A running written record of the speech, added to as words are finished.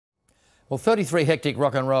Well, 33 hectic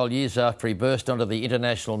rock and roll years after he burst onto the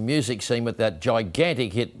international music scene with that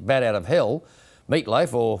gigantic hit Bat Out of Hell, Meat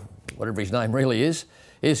Loaf, or whatever his name really is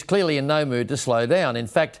clearly in no mood to slow down. In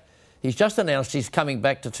fact, he's just announced he's coming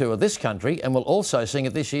back to tour this country and will also sing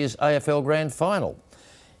at this year's AFL Grand Final.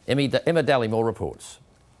 Emma Dallymore reports.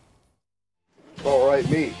 All right,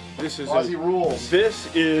 Meat. This is Aussie rules. This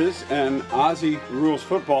is an Aussie rules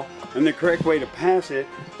football, and the correct way to pass it,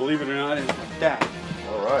 believe it or not, is that.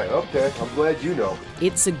 All right, okay. I'm glad you know.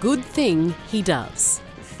 It's a good thing he does.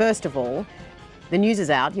 First of all, the news is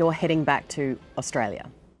out. You're heading back to Australia.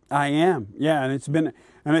 I am, yeah, and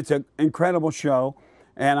it's an incredible show,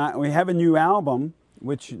 and we have a new album,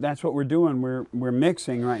 which that's what we're doing. We're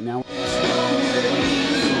mixing right now.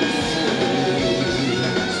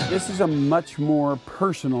 This is a much more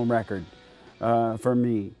personal record for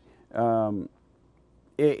me.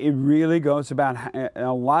 It really goes about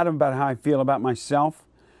a lot about how I feel about myself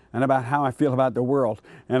and about how I feel about the world.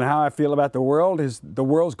 And how I feel about the world is the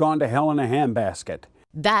world's gone to hell in a handbasket.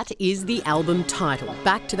 That is the album title,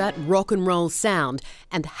 back to that rock and roll sound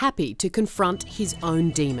and happy to confront his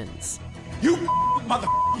own demons. You mother,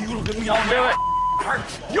 you look at me on do it.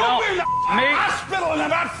 You'll be in the hospital in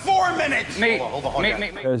about 4 minutes. Hold on.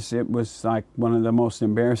 Because it was like one of the most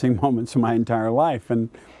embarrassing moments of my entire life. And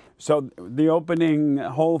so the opening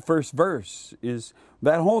whole first verse is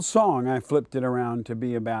that whole song. I flipped it around to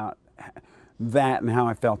be about that and how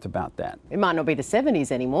I felt about that. It might not be the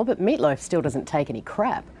 70s anymore, but Meat Loaf still doesn't take any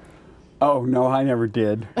crap. Oh, no, I never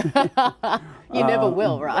did. You never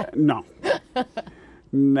will, right? No.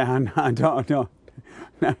 No, I don't. No.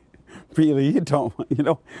 Really, you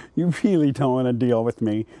really don't want to deal with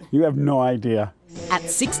me. You have no idea. At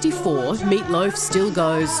 64, Meat Loaf still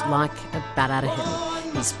goes like a bat out of hell.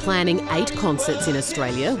 He's planning 8 concerts in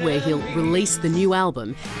Australia where he'll release the new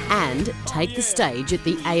album and take the stage at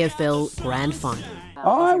the AFL Grand Final.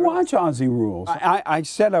 Oh, I watch Aussie Rules. I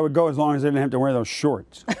said I would go as long as I didn't have to wear those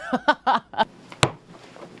shorts.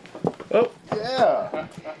 Oh, yeah.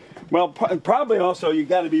 Well, probably also you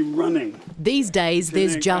got to be running. These days,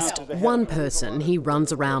 there's just one person he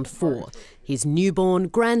runs around for, his newborn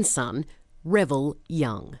grandson, Revel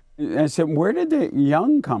Young. I said, where did the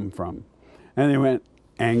Young come from? And they went,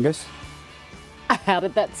 Angus. How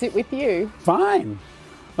did that sit with you? Fine.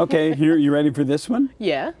 Okay, here, you ready for this one?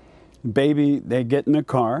 Yeah. Baby, they get in the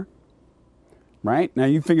car, right? Now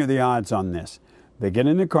you figure the odds on this. They get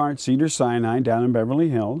in the car at Cedars-Sinai down in Beverly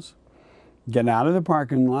Hills, get out of the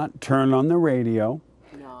parking lot, turn on the radio,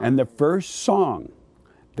 and the first song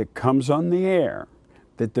that comes on the air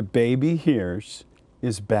that the baby hears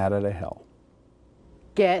is Bat Out of Hell.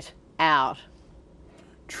 Get out.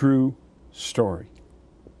 True story.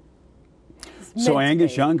 So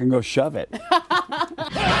Angus Young can go shove it.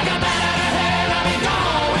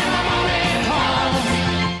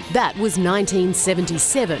 That was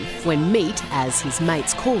 1977, when Meat, as his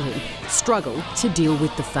mates call him, struggled to deal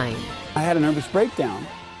with the fame. I had a nervous breakdown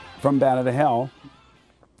from Bat Out of Hell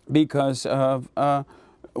because of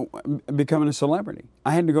becoming a celebrity.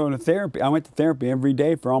 I had to go to therapy. I went to therapy every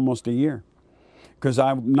day for almost a year because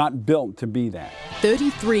I'm not built to be that.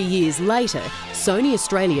 33 years later, Sony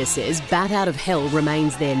Australia says Bat Out of Hell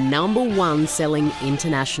remains their #1 selling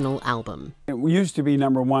international album. It used to be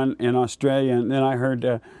 #1 in Australia, and then I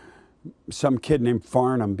heard some kid named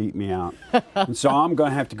Farnham beat me out. And so I'm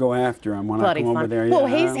going to have to go after him when I come over there. Well,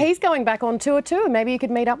 yeah. he's going back on tour too. Maybe you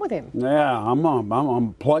could meet up with him. Yeah,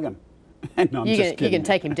 I'm plugging. No, you can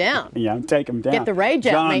take him down. Yeah, take him down. Get the rage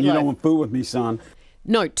out, John, Meat you Loaf. don't want to fool with me, son.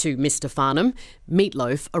 Note to Mr. Farnham, Meat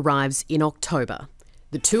Loaf arrives in October.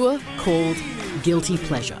 The tour called Guilty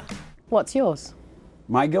Pleasure. What's yours?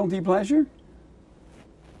 My guilty pleasure?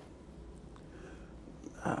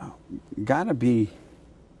 Gotta be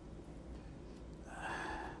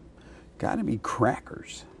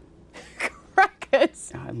crackers.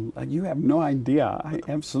 Crackers? You have no idea. I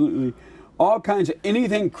absolutely, all kinds of,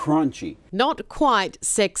 anything crunchy. Not quite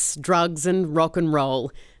sex, drugs and rock and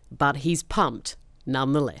roll, but he's pumped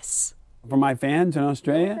nonetheless. For my fans in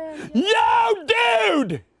Australia, yo,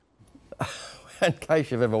 dude! In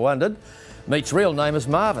case you've ever wondered, Meat's real name is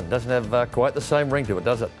Marvin. Doesn't have quite the same ring to it,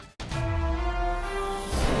 does it?